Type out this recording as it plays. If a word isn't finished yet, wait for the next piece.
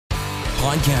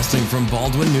Podcasting from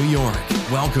Baldwin, New York.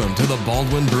 Welcome to the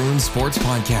Baldwin Bruins Sports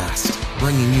Podcast,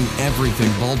 bringing you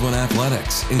everything Baldwin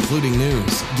athletics, including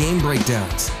news, game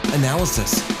breakdowns,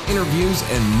 analysis, interviews,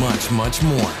 and much, much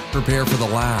more. Prepare for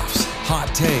the laughs, hot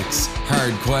takes,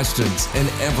 hard questions, and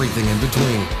everything in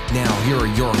between. Now, here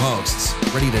are your hosts,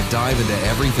 ready to dive into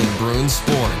everything Bruins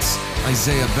sports,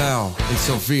 Isaiah Bell and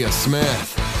Sophia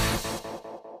Smith.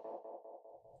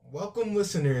 Welcome,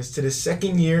 listeners, to the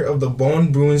second year of the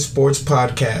Baldwin Bruins Sports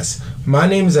Podcast. My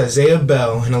name is Isaiah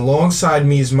Bell, and alongside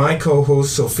me is my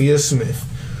co-host, Sophia Smith.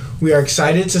 We are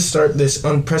excited to start this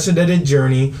unprecedented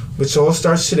journey, which all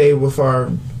starts today with our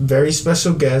very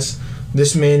special guest.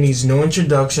 This man needs no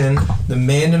introduction, the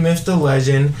man, the myth, the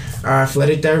legend, our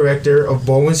athletic director of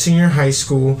Baldwin Senior High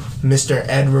School, Mr.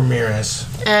 Ed Ramirez.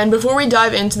 And before we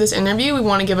dive into this interview, we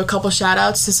want to give a couple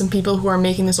shout-outs to some people who are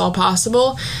making this all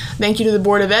possible. Thank you to the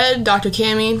Board of Ed, Dr.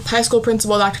 Cami, High School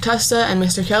Principal Dr. Testa, and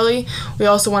Mr. Kelly. We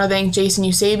also want to thank Jason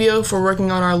Eusebio for working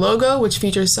on our logo, which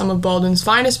features some of Baldwin's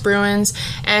finest Bruins,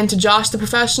 and to Josh the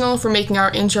Professional for making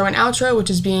our intro and outro, which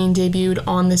is being debuted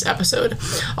on this episode.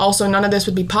 Also, none of this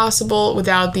would be possible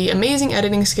without the amazing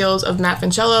editing skills of Matt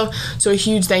Vincello, so a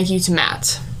huge thank you to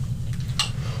Matt.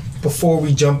 Before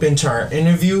we jump into our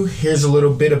interview, here's a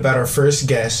little bit about our first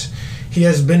guest. He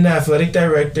has been the athletic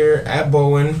director at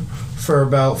Baldwin for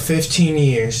about 15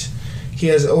 years. He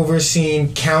has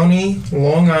overseen county,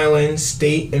 Long Island,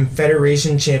 state, and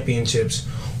federation championships,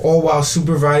 all while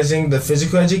supervising the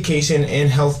physical education and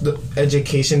health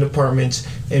education departments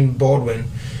in Baldwin.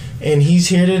 And he's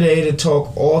here today to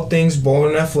talk all things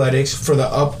Baldwin athletics for the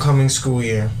upcoming school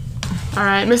year. All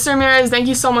right, Mr. Ramirez, thank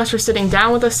you so much for sitting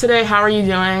down with us today. How are you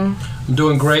doing? I'm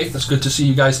doing great. It's good to see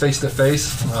you guys face to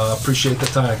face. Appreciate the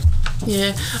time.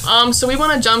 Yeah. So we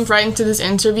want to jump right into this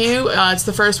interview. It's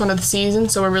the first one of the season,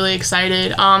 so we're really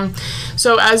excited.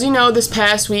 So as you know, this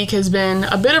past week has been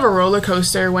a bit of a roller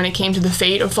coaster when it came to the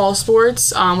fate of fall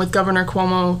sports, with Governor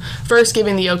Cuomo first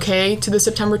giving the okay to the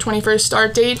September 21st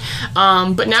start date.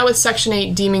 But now with Section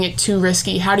 8 deeming it too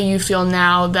risky, how do you feel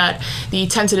now that the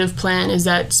tentative plan is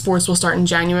that sports will start in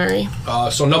January?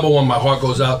 So number one, my heart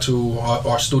goes out to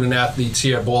our student athletes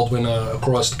here at Baldwin,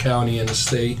 across the county and the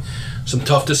state. Some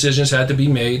tough decisions had to be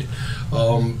made.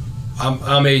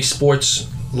 I'm a sports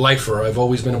lifer. I've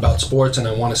always been about sports, and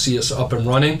I want to see us up and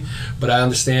running. But I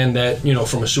understand that,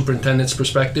 from a superintendent's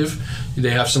perspective, they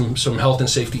have some health and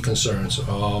safety concerns.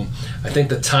 I think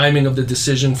the timing of the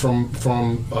decision from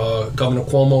Governor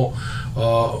Cuomo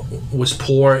was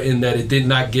poor in that it did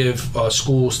not give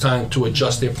schools time to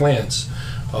adjust their plans.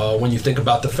 When you think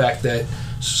about the fact that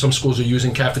some schools are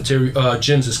using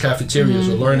gyms as cafeterias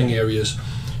or learning areas,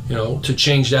 to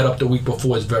change that up the week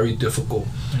before is very difficult.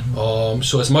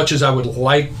 So as much as I would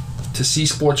like to see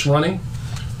sports running,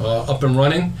 up and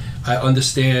running, I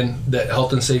understand that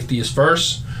health and safety is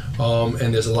first,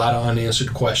 and there's a lot of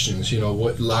unanswered questions.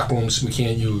 What locker rooms we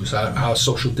can't use, how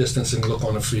social distancing look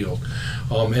on the field,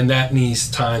 and that needs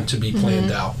time to be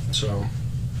planned out. So,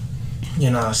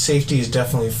 safety is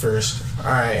definitely first.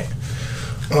 All right.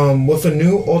 With a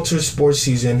new Ultra Sports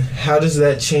season, how does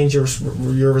that change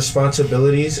your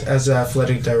responsibilities as an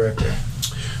athletic director?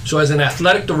 So as an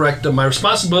athletic director, my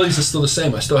responsibilities are still the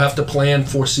same. I still have to plan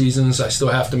for seasons. I still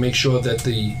have to make sure that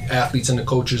the athletes and the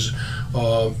coaches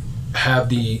have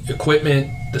the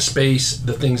equipment, the space,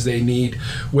 the things they need.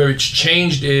 Where it's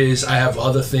changed is I have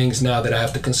other things now that I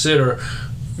have to consider,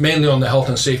 mainly on the health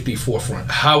and safety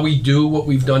forefront. How we do what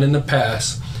we've done in the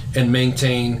past and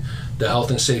maintain the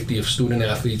health and safety of student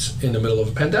athletes in the middle of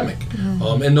a pandemic.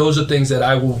 And those are things that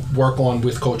I will work on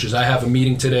with coaches. I have a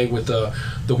meeting today with the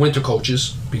winter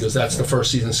coaches, because that's the first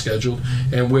season scheduled,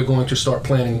 and we're going to start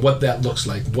planning what that looks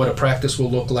like, what a practice will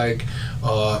look like,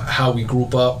 how we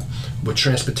group up, what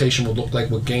transportation will look like,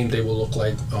 what game day will look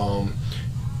like.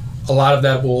 A lot of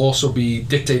that will also be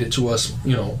dictated to us,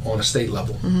 on a state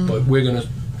level. But we're going to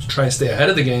try and stay ahead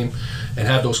of the game and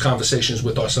have those conversations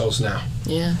with ourselves now.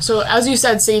 Yeah. So as you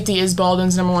said, safety is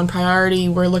Baldwin's number one priority.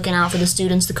 We're looking out for the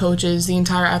students, the coaches, the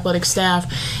entire athletic staff.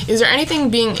 Is there anything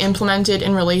being implemented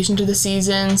in relation to the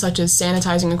season, such as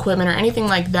sanitizing equipment or anything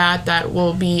like that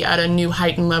will be at a new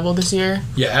heightened level this year?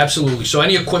 Yeah, absolutely. So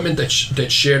any equipment that's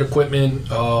shared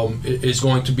equipment is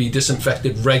going to be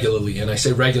disinfected regularly. And I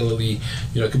say regularly,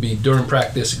 it could be during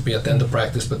practice, it could be at the end of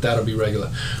practice, but that'll be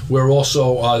regular. We're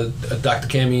also, Dr.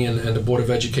 Cami and the Board of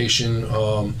Education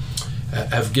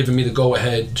have given me the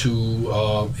go-ahead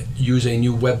to use a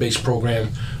new web-based program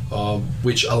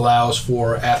which allows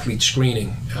for athlete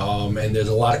screening. And there's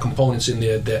a lot of components in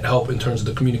there that help in terms of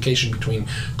the communication between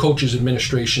coaches,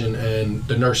 administration, and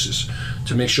the nurses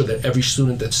to make sure that every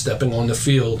student that's stepping on the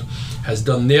field has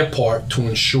done their part to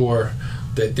ensure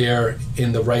that they're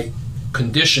in the right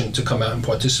condition to come out and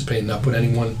participate and not put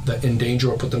anyone in danger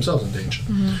or put themselves in danger.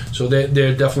 So there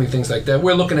are definitely things like that.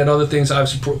 We're looking at other things.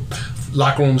 Obviously,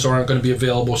 locker rooms aren't going to be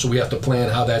available, so we have to plan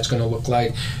how that's going to look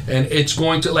like. And it's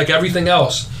going to, like everything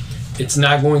else, it's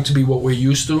not going to be what we're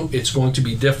used to. It's going to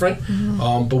be different,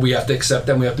 but we have to accept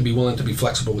that. We have to be willing to be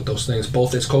flexible with those things,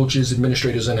 both as coaches,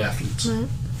 administrators, and athletes.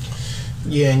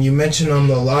 Yeah, and you mentioned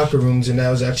the locker rooms, and that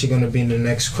was actually going to be the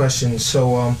next question.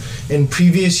 So in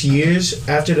previous years,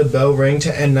 after the bell rang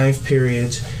to end ninth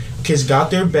periods, kids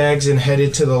got their bags and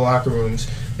headed to the locker rooms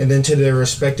and then to their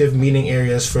respective meeting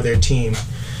areas for their team.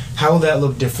 How will that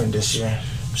look different this year?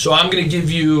 So I'm going to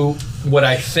give you what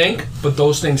I think, but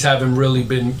those decisions haven't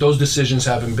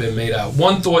been made out.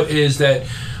 One thought is that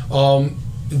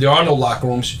there are no locker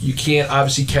rooms. You can't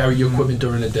obviously carry your equipment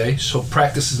during the day, so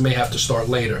practices may have to start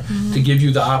later to give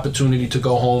you the opportunity to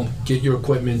go home, get your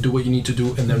equipment, do what you need to do,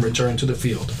 and then return to the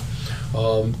field.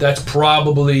 That's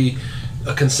probably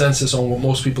a consensus on what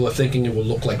most people are thinking it will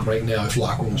look like right now if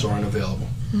locker rooms aren't available.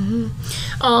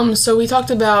 So we talked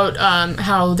about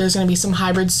how there's going to be some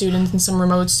hybrid students and some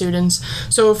remote students.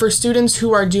 So for students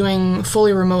who are doing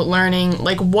fully remote learning,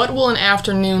 like what will an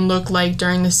afternoon look like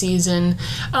during the season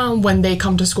when they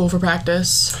come to school for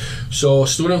practice? So a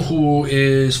student who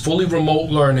is fully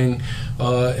remote learning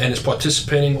and is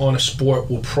participating on a sport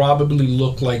will probably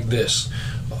look like this.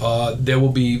 There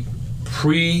will be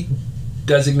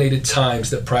pre-designated times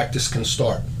that practice can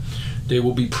start. There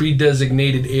will be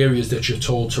pre-designated areas that you're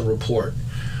told to report.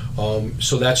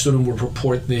 So that student will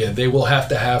report there. They will have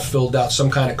to have filled out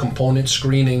some kind of component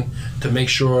screening to make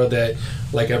sure that,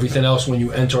 like everything else, when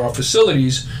you enter our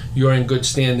facilities, you're in good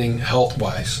standing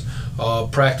health-wise.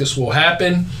 Practice will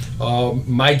happen.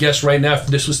 My guess right now, if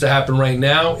this was to happen right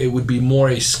now, it would be more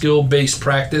a skill-based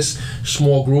practice,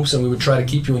 small groups, and we would try to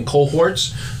keep you in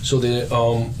cohorts so that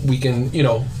we can,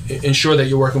 ensure that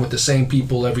you're working with the same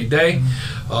people every day,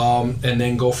 and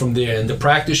then go from there. And the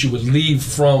practice, you would leave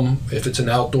from, if it's an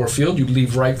outdoor field, you'd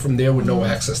leave right from there with no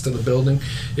access to the building.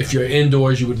 If you're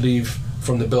indoors, you would leave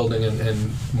from the building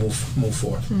and move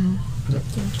forward. Yep.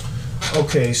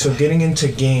 Okay, so getting into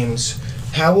games,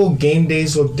 how will game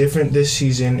days look different this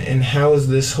season, and how is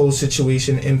this whole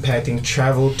situation impacting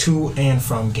travel to and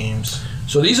from games?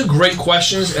 So these are great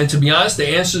questions, and to be honest, the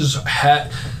answers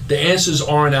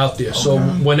aren't out there. Okay. So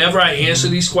whenever I answer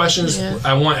these questions,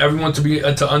 I want everyone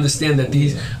to understand that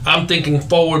I'm thinking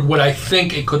forward what I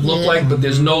think it could look like, but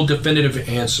there's no definitive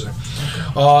answer.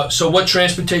 So what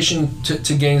transportation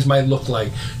to games might look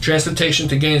like? Transportation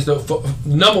to games, the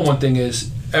number one thing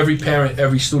is every parent,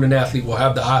 every student athlete will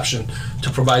have the option to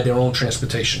provide their own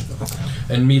transportation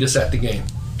and meet us at the game.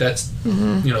 That's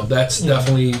that's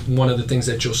definitely one of the things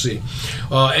that you'll see.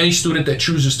 Any student that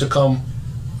chooses to come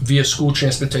via school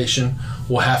transportation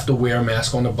will have to wear a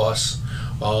mask on the bus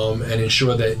and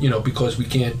ensure that because we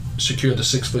can't secure the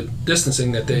 6-foot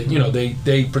distancing that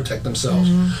they protect themselves.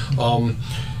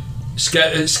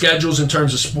 Schedules in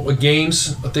terms of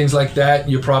games, things like that,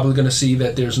 you're probably going to see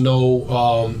that there's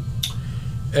no.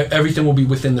 Everything will be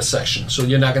within the section. So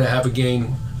you're not going to have a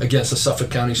game against a Suffolk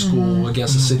County school,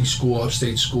 against a city school,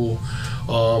 upstate school.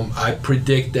 I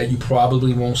predict that you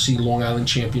probably won't see Long Island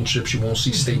championships. You won't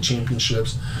see state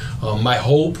championships. My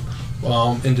hope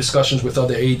in discussions with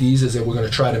other ADs is that we're going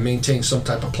to try to maintain some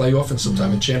type of playoff and some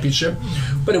type of championship,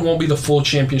 but it won't be the full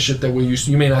championship that we're used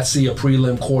to. You may not see a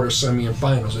prelim, quarter, semi, and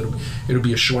finals. It'll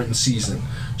be a shortened season.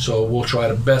 So we'll try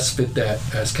to best fit that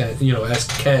as can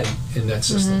in that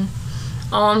system.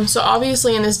 So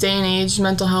obviously in this day and age,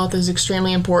 mental health is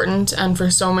extremely important, and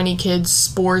for so many kids,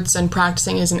 sports and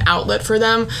practicing is an outlet for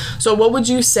them. So what would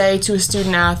you say to a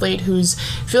student athlete who's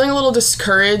feeling a little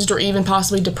discouraged or even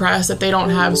possibly depressed that they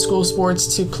don't have school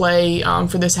sports to play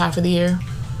for this half of the year?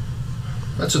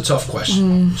 That's a tough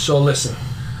question. So listen,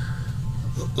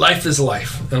 life is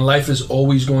life, and life is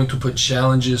always going to put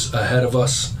challenges ahead of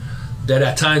us that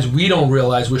at times we don't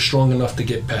realize we're strong enough to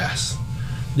get past.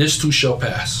 This too shall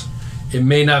pass. It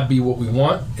may not be what we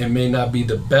want. It may not be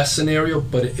the best scenario,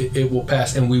 but it will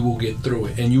pass, and we will get through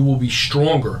it. And you will be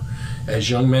stronger as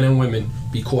young men and women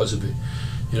because of it.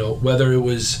 Whether it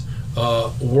was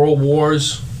world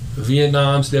wars,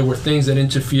 Vietnams, there were things that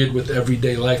interfered with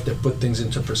everyday life that put things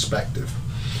into perspective.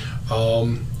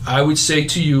 I would say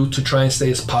to you to try and stay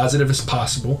as positive as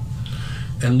possible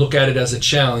and look at it as a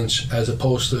challenge as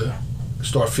opposed to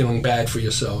start feeling bad for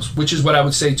yourselves, which is what I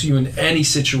would say to you in any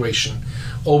situation.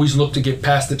 Always look to get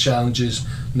past the challenges,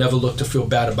 never look to feel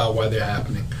bad about why they're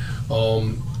happening.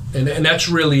 And that's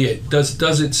really it.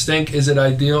 Does it stink? Is it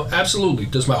ideal? Absolutely.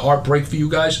 Does my heart break for you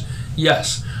guys?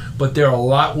 Yes. but there are a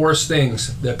lot worse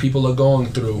things that people are going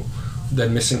through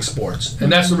than missing sports.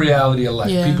 And that's the reality of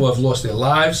life. Yeah. People have lost their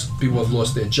lives, people have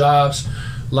lost their jobs,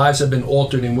 lives have been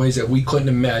altered in ways that we couldn't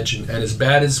imagine. And as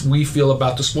bad as we feel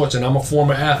about the sports, and I'm a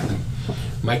former athlete,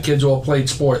 my kids all played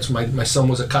sports, my son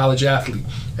was a college athlete,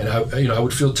 and I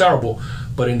would feel terrible,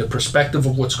 but in the perspective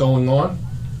of what's going on,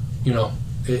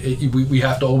 we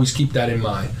have to always keep that in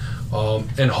mind,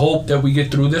 and hope that we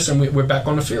get through this and we're back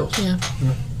on the field. Yeah.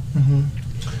 Mm-hmm.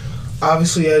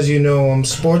 Obviously, as you know,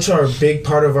 sports are a big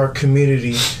part of our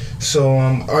community. So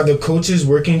are the coaches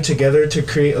working together to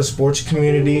create a sports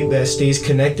community that stays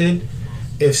connected?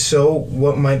 If so,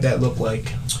 what might that look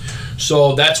like?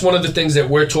 So that's one of the things that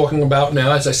we're talking about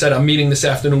now. As I said, I'm meeting this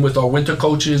afternoon with our winter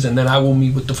coaches, and then I will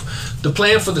meet with the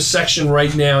plan for the section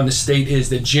right now in the state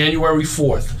is that January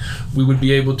 4th, we would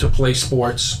be able to play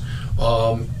sports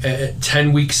at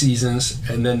 10-week seasons,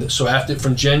 and then so after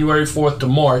from January 4th to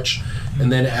March, and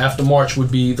then after March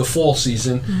would be the fall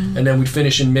season, and then we'd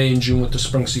finish in May and June with the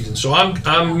spring season. So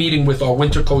I'm meeting with our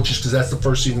winter coaches because that's the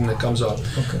first season that comes up,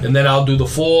 and then I'll do the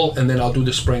fall, and then I'll do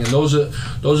the spring, and those are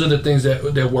the things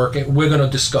that they're working. We're going to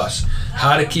discuss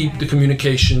how to keep the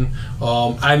communication.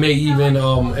 I may even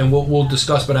and we'll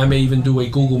discuss, but I may even do a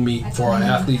Google Meet for our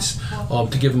athletes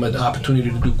to give them an opportunity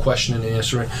to do question and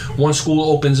answering. Once school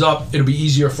opens up, it'll be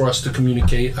easier for us to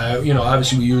communicate.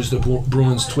 Obviously we use the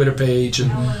Bruins Twitter page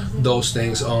and those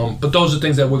things, but those are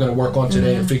things that we're going to work on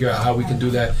today and figure out how we can do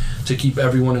that to keep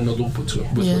everyone in the loop with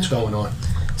what's going on.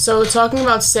 So talking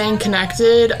about staying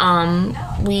connected,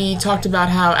 we talked about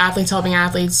how Athletes Helping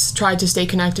Athletes tried to stay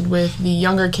connected with the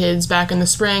younger kids back in the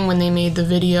spring when they made the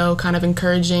video kind of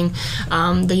encouraging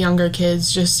the younger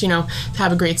kids just, to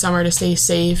have a great summer, to stay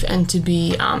safe and to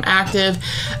be active.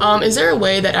 Is there a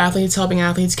way that Athletes Helping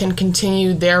Athletes can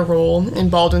continue their role in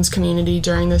Baldwin's community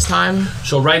during this time?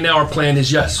 So right now our plan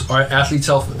is, yes, our Athletes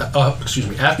Helping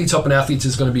Athletes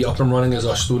is going to be up and running as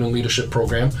our student leadership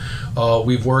program.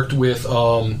 We've worked with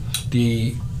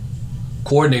the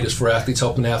coordinators for Athletes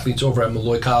Helping Athletes over at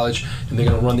Malloy College, and they're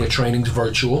going to run their trainings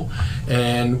virtual,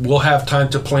 and we'll have time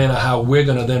to plan out how we're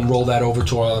going to then roll that over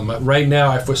to our element. Right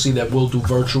now I foresee that we'll do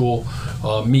virtual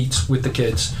meets with the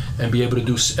kids and be able to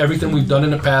do everything we've done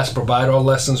in the past, provide our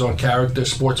lessons on character,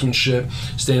 sportsmanship,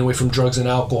 staying away from drugs and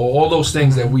alcohol, all those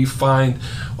things that we find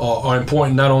are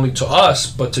important not only to us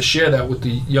but to share that with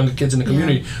the younger kids in the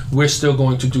community. We're still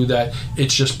going to do that.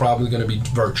 It's just probably going to be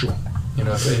virtual.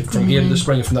 From here to the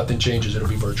spring, if nothing changes, it'll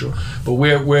be virtual. But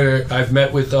I've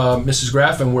met with Mrs.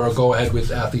 Graff, and we're a go ahead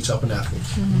with Athletes Helping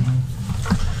Athletes.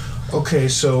 Okay,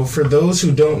 so for those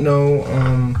who don't know,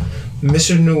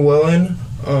 Mr. Newellen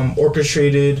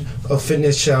orchestrated a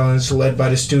fitness challenge led by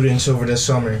the students over the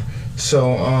summer.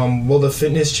 So will the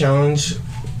fitness challenge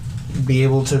be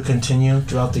able to continue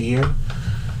throughout the year?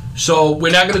 So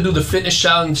we're not going to do the fitness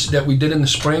challenge that we did in the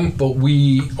spring, but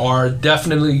we are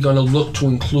definitely going to look to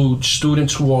include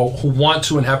students who want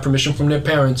to and have permission from their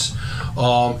parents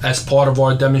as part of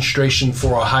our demonstration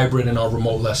for our hybrid and our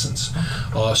remote lessons.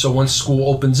 So once school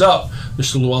opens up,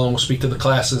 Mr. Llewellyn will speak to the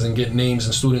classes and get names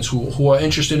and students who are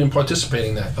interested in participating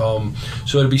in that.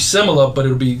 So it'll be similar, but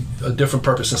it'll be a different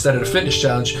purpose. Instead of the fitness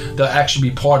challenge, they'll actually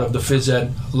be part of the phys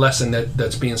ed lesson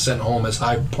that's being sent home as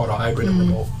part of hybrid and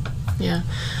remote. Yeah.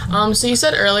 So you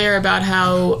said earlier about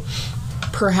how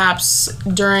perhaps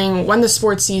when the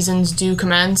sports seasons do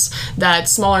commence, that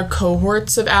smaller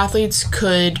cohorts of athletes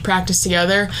could practice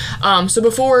together. So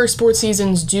before sports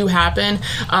seasons do happen,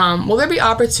 will there be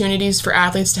opportunities for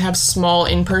athletes to have small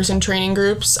in-person training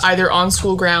groups, either on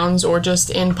school grounds or just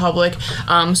in public,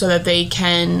 so that they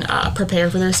can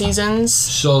prepare for their seasons?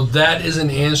 So that is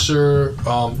an answer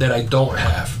that I don't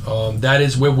have.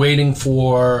 We're waiting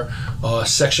for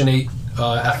Section 8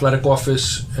 athletic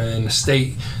office and the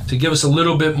state to give us a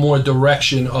little bit more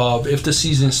direction of if the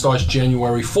season starts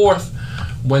January 4th,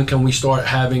 when can we start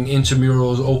having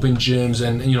intramurals, open gyms,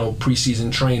 and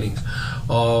preseason trainings.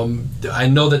 I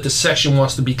know that the section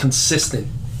wants to be consistent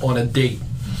on a date,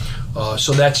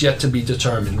 so that's yet to be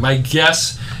determined. My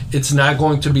guess, it's not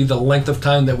going to be the length of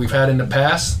time that we've had in the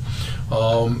past.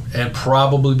 And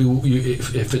probably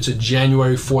if it's a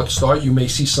January 4th start, you may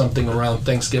see something around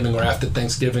Thanksgiving or after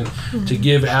Thanksgiving to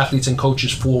give athletes and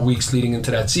coaches 4 weeks leading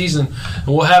into that season. And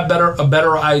we'll have a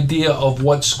better idea of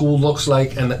what school looks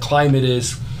like and the climate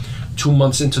is 2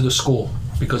 months into the school.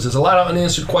 Because there's a lot of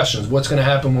unanswered questions. What's going to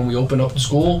happen when we open up the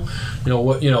school? Is it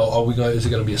going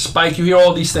to be a spike? You hear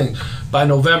all these things. By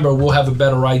November, we'll have a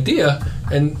better idea,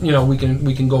 and we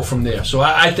can go from there. So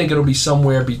I think it'll be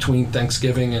somewhere between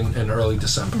Thanksgiving and early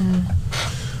December.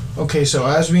 Okay, so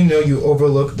as we know, you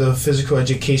overlook the physical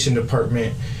education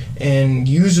department, and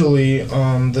usually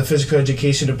the physical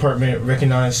education department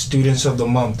recognizes students of the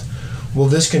month. Will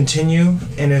this continue,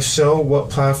 and if so, what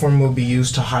platform will be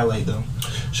used to highlight them?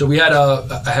 So we had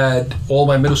I had all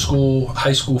my middle school,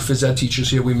 high school phys ed teachers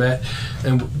here. We met,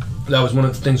 and that was one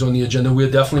of the things on the agenda.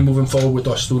 We're definitely moving forward with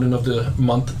our Student of the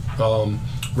Month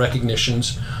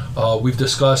recognitions. We've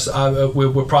discussed,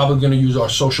 we're probably going to use our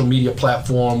social media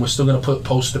platform. We're still going to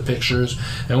post the pictures,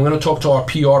 and we're going to talk to our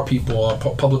PR people, our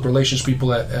public relations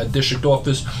people at district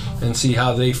office, and see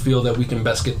how they feel that we can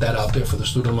best get that out there for the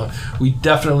Student Month. We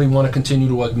definitely want to continue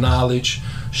to acknowledge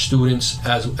students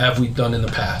as we've done in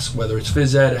the past, whether it's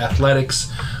phys ed,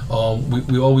 athletics.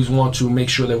 We always want to make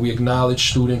sure that we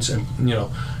acknowledge students and,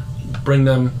 bring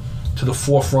them to the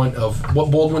forefront of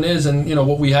what Baldwin is and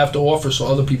what we have to offer, so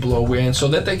other people are aware and so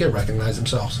that they can recognize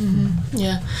themselves. Mm-hmm.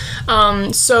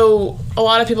 Yeah. So a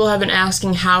lot of people have been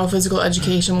asking how physical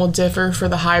education will differ for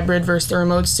the hybrid versus the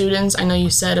remote students. I know you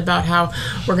said about how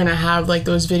we're going to have like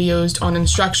those videos on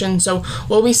instruction. So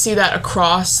will we see that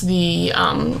across the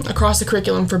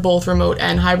curriculum for both remote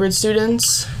and hybrid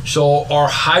students? So our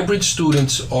hybrid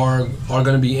students are going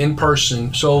to be in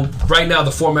person. So right now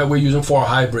the format we're using for our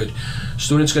hybrid,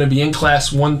 students going to be in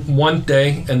class one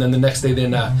day, and then the next day they're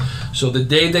not. So the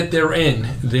day that they're in,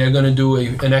 they're going to do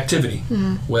an activity,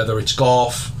 whether it's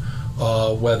golf,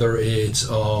 whether it's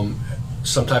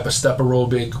some type of step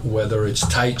aerobic, whether it's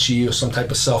Tai Chi or some type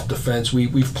of self-defense.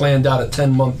 We've planned out a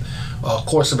 10-month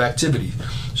course of activity.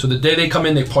 So the day they come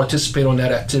in, they participate on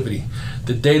that activity.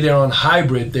 The day they're on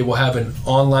hybrid, they will have an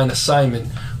online assignment,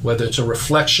 whether it's a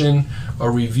reflection, a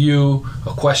review,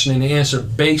 a question and answer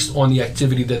based on the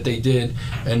activity that they did,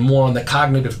 and more on the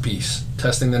cognitive piece,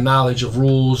 testing the knowledge of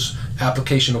rules,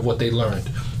 application of what they learned.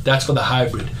 That's for the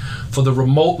hybrid. For the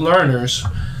remote learners,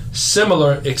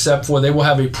 similar, except for they will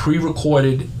have a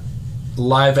pre-recorded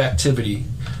live activity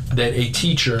that a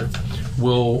teacher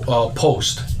will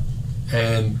post.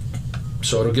 And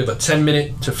so it'll give a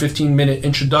 10-minute to 15-minute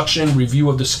introduction, review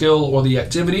of the skill or the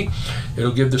activity.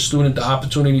 It'll give the student the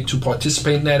opportunity to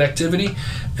participate in that activity,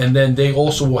 and then they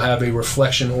also will have a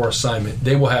reflection or assignment.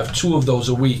 They will have 2 of those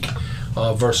a week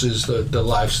versus the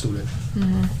live student.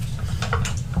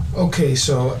 Okay,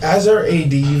 so as our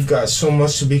AD, you've got so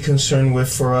much to be concerned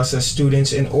with for us as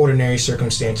students in ordinary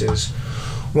circumstances.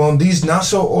 Well, in these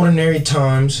not-so-ordinary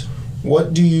times,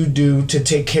 what do you do to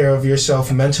take care of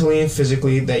yourself mentally and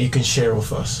physically that you can share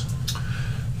with us?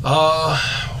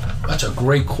 That's a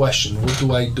great question. What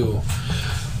do I do?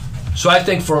 So I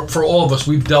think for all of us,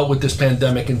 we've dealt with this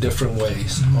pandemic in different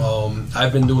ways.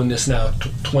 I've been doing this now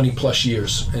 20 plus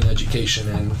years in education,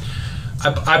 and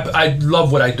I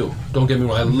love what I do. Don't get me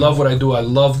wrong. I love what I do. I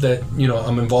love that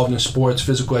I'm involved in sports,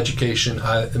 physical education.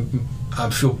 I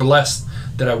feel blessed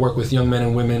that I work with young men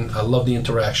and women. I love the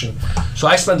interaction. So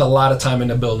I spend a lot of time in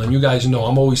the building. You guys know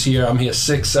I'm always here. I'm here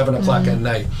 6, 7 o'clock at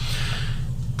night.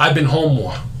 I've been home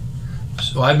more.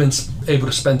 So I've been able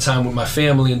to spend time with my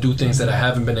family and do things that I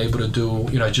haven't been able to do.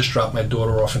 I just dropped my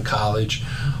daughter off in college.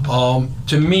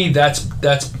 To me, that's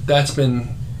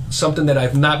been something that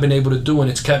I've not been able to do, and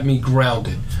it's kept me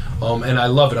grounded. And I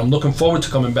love it. I'm looking forward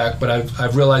to coming back, but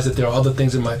I've realized that there are other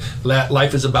things in my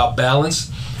life is about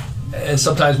balance. And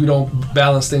sometimes we don't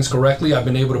balance things correctly. I've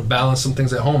been able to balance some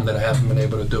things at home that I haven't been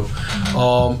able to do.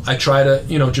 I try to,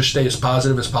 just stay as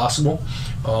positive as possible.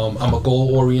 I'm a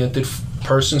goal-oriented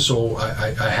person, so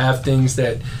I have things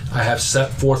that I have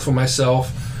set forth for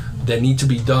myself that need to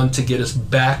be done to get us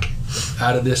back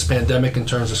out of this pandemic in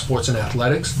terms of sports and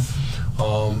athletics.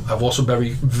 I've also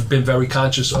been very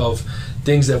conscious of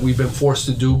things that we've been forced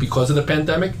to do because of the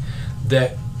pandemic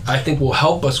that I think will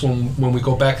help us when we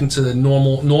go back into the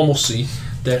normalcy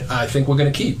that I think we're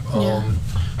going to keep.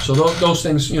 So those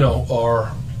things, are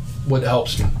what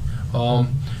helps me.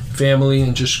 Family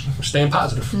and just staying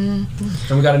positive. And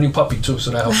we got a new puppy too, so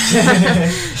that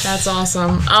helps. That's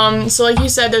awesome. So like you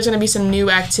said, there's going to be some new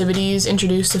activities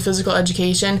introduced to physical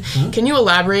education. Can you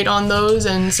elaborate on those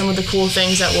and some of the cool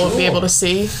things that we'll be able to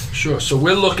see? Sure. So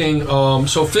we're looking,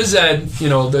 so phys ed,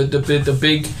 the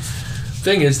big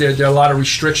thing is there are a lot of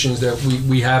restrictions that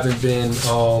we haven't been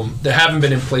that haven't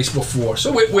been in place before.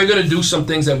 So we're going to do some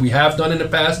things that we have done in the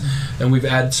past, and we've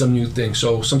added some new things.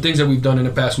 So some things that we've done in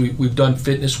the past, we've done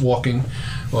fitness walking.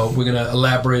 We're going to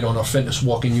elaborate on our fitness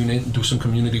walking unit and do some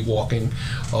community walking.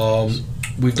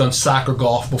 We've done soccer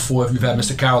golf before. If you've had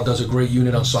Mr. Carroll does a great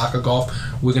unit on soccer golf,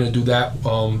 we're going to do that.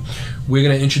 We're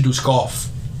going to introduce golf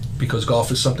because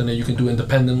golf is something that you can do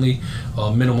independently,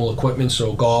 minimal equipment.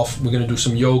 So golf, we're going to do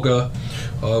some yoga.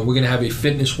 We're going to have a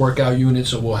fitness workout unit,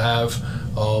 so we'll have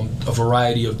a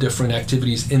variety of different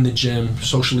activities in the gym,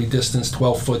 socially distanced,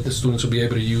 12 foot that students will be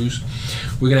able to use.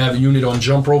 We're going to have a unit on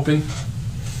jump roping.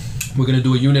 We're going to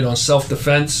do a unit on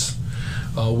self-defense.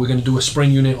 We're going to do a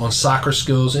spring unit on soccer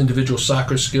skills, individual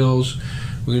soccer skills.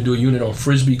 We're going to do a unit on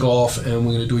frisbee golf, and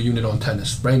we're going to do a unit on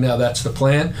tennis. Right now, that's the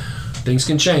plan. Things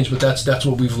can change, but that's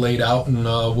what we've laid out. And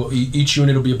each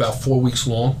unit will be about 4 weeks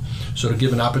long, so to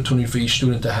give an opportunity for each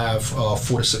student to have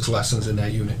 4 to 6 lessons in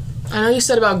that unit. I know you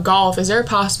said about golf. Is there a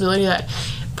possibility that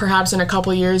perhaps in a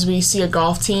couple of years we see a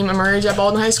golf team emerge at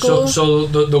Baldwin High School? So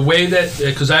the way that,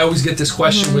 because I always get this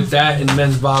question with that in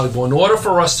men's volleyball, in order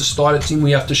for us to start a team,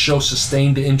 we have to show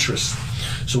sustained interest.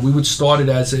 So we would start it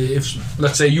as if,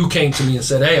 let's say you came to me and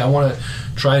said, hey, I want to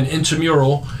try an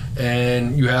intramural,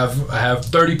 and I have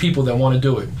 30 people that want to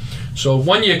do it. So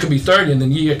 1 year it could be 30, and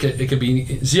then year it could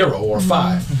be 0 or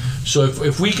 5. So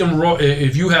if we can,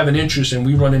 if you have an interest and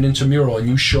we run an intramural, and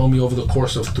you show me over the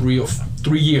course of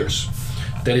 3 years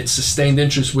that it's sustained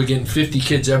interest, we're getting 50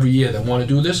 kids every year that want to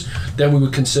do this, then we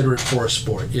would consider it for a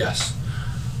sport. Yes.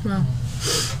 Wow.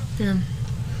 Yeah.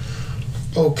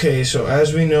 Okay, so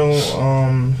as we know,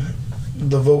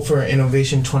 the vote for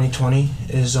Innovation 2020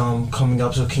 is coming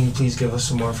up, so can you please give us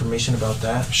some more information about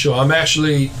that? Sure. I'm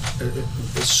actually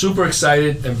super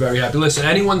excited and very happy. Listen,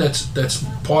 anyone that's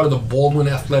part of the Baldwin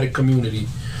athletic community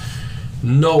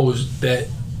knows that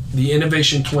the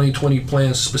Innovation 2020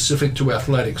 plans specific to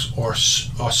athletics are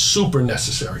super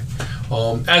necessary,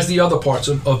 as the other parts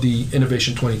of the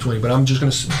Innovation 2020, but I'm just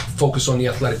going to focus on the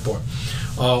athletic part.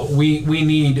 We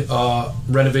need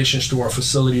renovations to our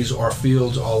facilities, our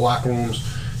fields, our locker rooms,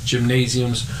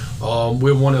 gymnasiums.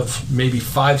 We're one of maybe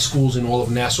 5 schools in all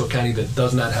of Nassau County that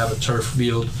does not have a turf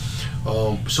field.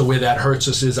 So where that hurts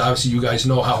us is, obviously you guys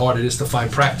know how hard it is to find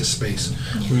practice space.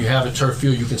 When you have a turf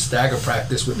field, you can stagger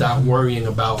practice without worrying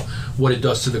about what it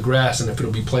does to the grass and if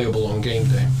it'll be playable on game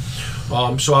day.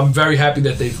 So I'm very happy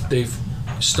that they've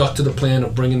stuck to the plan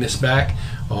of bringing this back.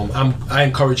 I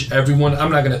encourage everyone. I'm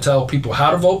not going to tell people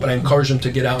how to vote, but I encourage them to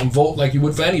get out and vote like you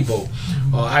would for any vote.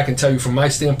 I can tell you from my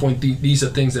standpoint, these are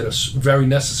things that are very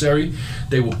necessary.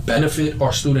 They will benefit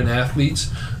our student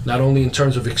athletes, not only in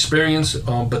terms of experience,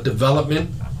 but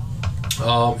development,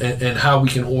 and how we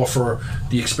can offer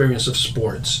the experience of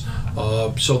sports.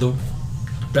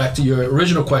 Back to your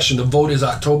original question, the vote is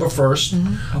October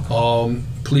 1st.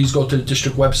 Please go to the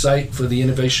district website for the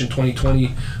Innovation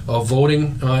 2020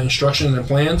 voting instructions and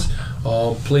plans.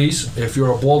 Please, if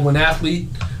you're a Baldwin athlete,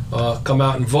 come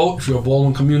out and vote. If you're a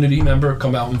Baldwin community member,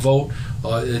 come out and vote.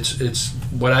 It's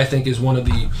what I think is one of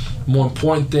the more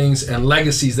important things and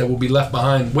legacies that will be left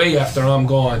behind way after I'm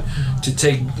gone, to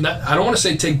I don't want to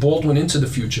say take Baldwin into the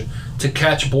future, to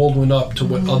catch Baldwin up to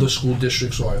what other school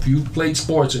districts are. If you've played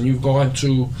sports and you've gone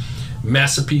to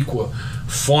Massapequa,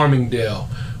 Farmingdale,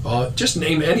 just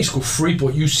name any school,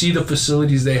 Freeport, you see the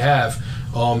facilities they have,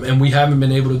 and we haven't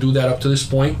been able to do that up to this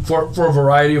point for a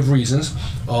variety of reasons.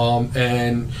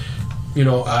 And you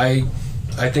know, I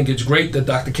think it's great that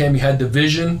Dr. Cammie had the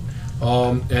vision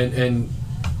and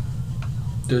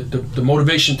the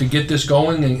motivation to get this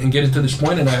going and get it to this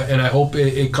point, and I hope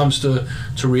it comes to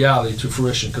reality, to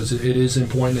fruition, because it is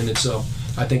important, and it's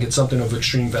I think it's something of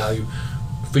extreme value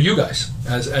for you guys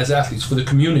as athletes, for the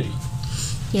community.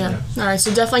 Yeah. All right.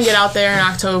 So definitely get out there in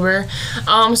October.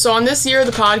 So on this year of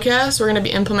the podcast, we're going to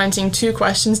be implementing 2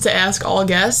 questions to ask all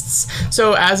guests.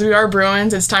 So as we are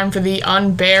Bruins, it's time for the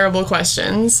unbearable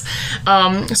questions.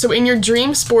 So in your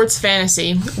dream sports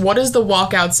fantasy, what is the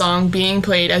walkout song being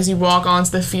played as you walk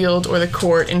onto the field or the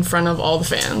court in front of all the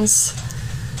fans?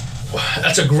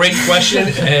 That's a great question,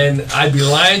 and I'd be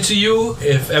lying to you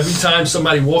if every time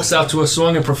somebody walks out to a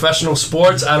song in professional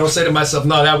sports, I don't say to myself,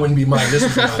 no, that wouldn't be mine, this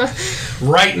would be mine.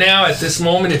 Right now, at this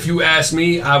moment, if you ask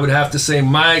me, I would have to say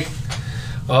my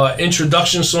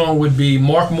introduction song would be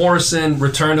Mark Morrison,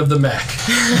 Return of the Mac.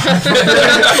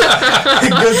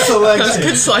 Good selection.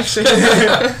 Good selection.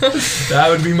 That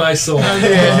would be my song.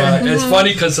 It's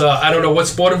funny because I don't know what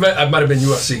sport event. I might have been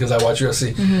UFC because I watch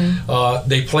UFC.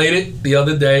 They played it the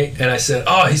other day, and I said,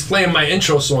 "Oh, he's playing my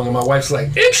intro song," and my wife's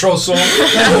like, "Intro song?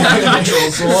 Intro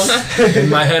song?" In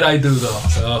my head, I do though.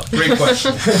 So great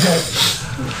question.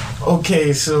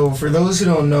 Okay, so for those who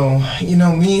don't know, you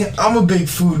know me, I'm a big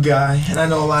food guy, and I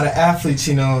know a lot of athletes,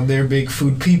 you know, they're big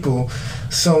food people.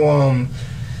 So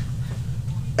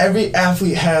every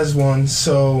athlete has one,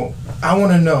 so I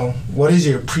want to know, what is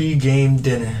your pre-game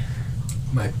dinner?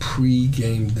 My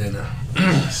pre-game dinner.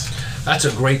 That's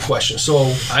a great question.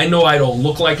 So I know I don't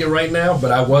look like it right now,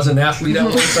 but I was an athlete at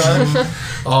one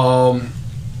time.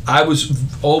 I was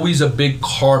always a big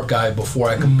carb guy before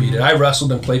I competed. I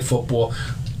wrestled and played football.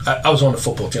 I was on the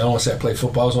football team. I don't want to say I played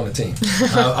football. I was on the team.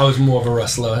 I was more of a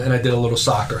wrestler, and I did a little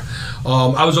soccer.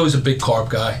 I was always a big carb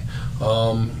guy.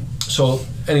 So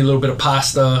any little bit of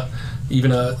pasta,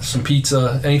 even some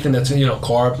pizza, anything that's,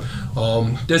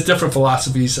 carb. There's different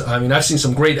philosophies. I mean, I've seen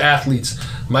some great athletes.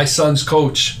 My son's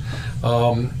coach,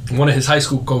 one of his high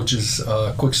school coaches,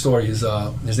 quick story, his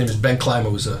name is Ben Clymer,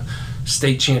 was a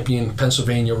state champion,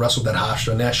 Pennsylvania, wrestled at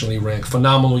Hofstra, nationally ranked,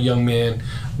 phenomenal young man,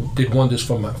 did wonders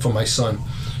for my son.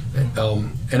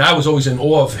 And I was always in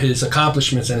awe of his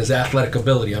accomplishments and his athletic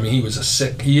ability. I mean, he is a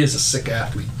sick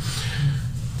athlete.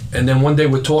 And then one day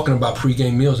we're talking about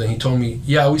pregame meals, and he told me,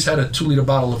 I always had a 2-liter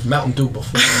bottle of Mountain Dew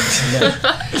before.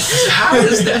 How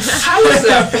is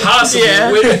that possible?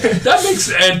 Yeah. That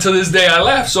makes, and to this day I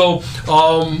laugh. So,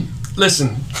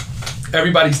 listen,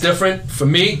 everybody's different. For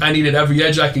me, I needed every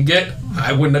edge I could get.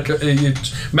 I wouldn't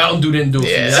have, Mountain Dew didn't do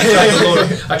it for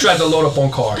me. I tried to load up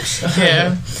on carbs.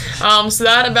 Yeah. So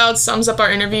that about sums up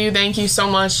our interview. Thank you so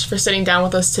much for sitting down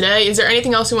with us today. Is there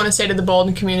anything else you want to say to the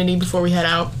Baldwin community before we head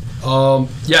out?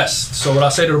 Yes. So what I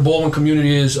say to the Baldwin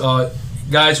community is,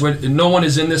 guys, no one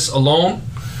is in this alone.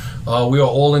 We are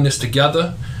all in this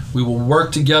together. We will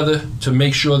work together to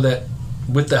make sure that,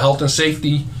 with the health and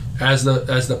safety as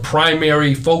the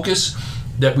primary focus,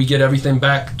 that we get everything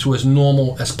back to as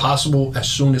normal as possible, as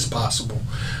soon as possible.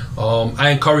 I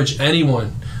encourage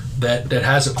anyone that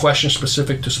has a question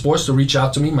specific to sports to reach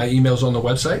out to me. My email's on the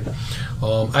website.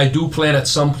 I do plan at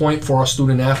some point for our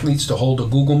student athletes to hold a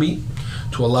Google Meet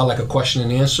to allow like a question and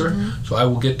answer. So I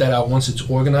will get that out once it's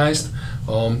organized.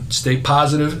 Stay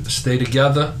positive, stay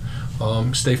together,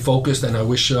 stay focused, and I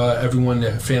wish everyone,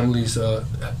 their families,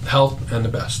 health and the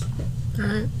best.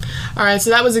 All right, so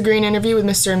that was a great interview with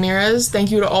Mr. Ramirez.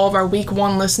 Thank you to all of our Week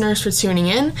 1 listeners for tuning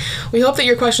in. We hope that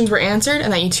your questions were answered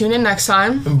and that you tune in next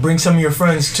time. And bring some of your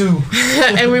friends, too.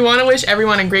 And we want to wish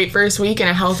everyone a great first week and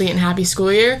a healthy and happy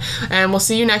school year. And we'll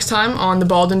see you next time on the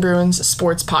Baldwin Bruins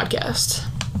Sports Podcast.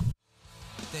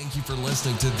 Thank you for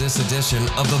listening to this edition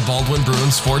of the Baldwin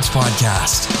Bruins Sports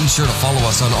Podcast. Be sure to follow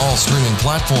us on all streaming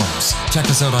platforms. Check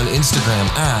us out on Instagram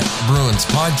 @Bruins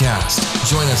Podcast.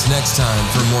 Join us next time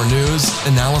for more news,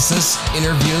 analysis,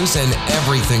 interviews, and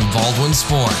everything Baldwin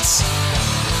sports.